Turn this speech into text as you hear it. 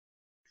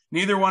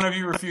Neither one of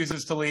you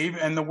refuses to leave,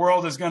 and the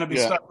world is going to be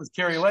stuck with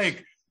Kerry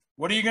Lake.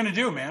 What are you going to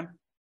do, man?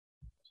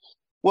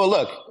 Well,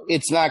 look,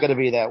 it's not going to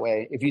be that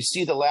way. If you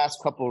see the last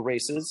couple of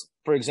races,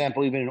 for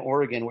example, even in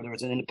Oregon, where there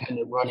was an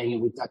independent running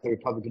and we thought the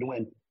Republican would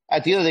win,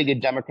 at the end of the day,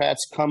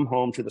 Democrats come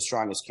home to the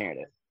strongest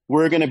candidate.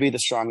 We're going to be the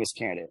strongest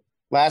candidate.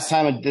 Last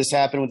time this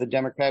happened with a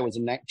Democrat was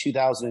in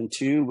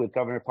 2002 with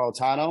Governor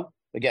Napolitano.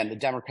 Again, the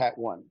Democrat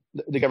won.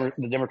 The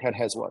Democrat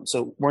has won.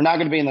 So we're not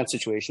going to be in that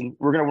situation.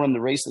 We're going to run the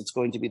race that's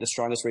going to be the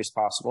strongest race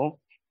possible.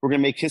 We're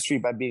going to make history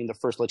by being the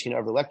first Latino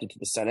ever elected to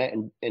the Senate,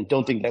 and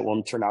don't think that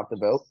won't turn out the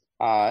vote.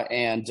 At the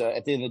end of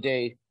the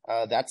day,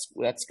 that's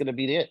going to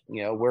be it.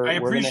 You know, we're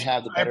going to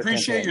have the better I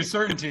appreciate campaign. your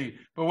certainty,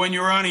 but when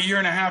you were on a year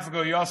and a half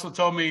ago, you also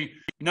told me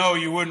no,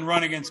 you wouldn't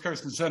run against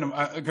Kirsten Sinema.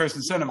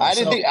 I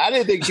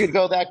didn't think she'd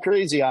go that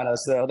crazy on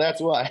us, though.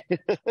 That's why.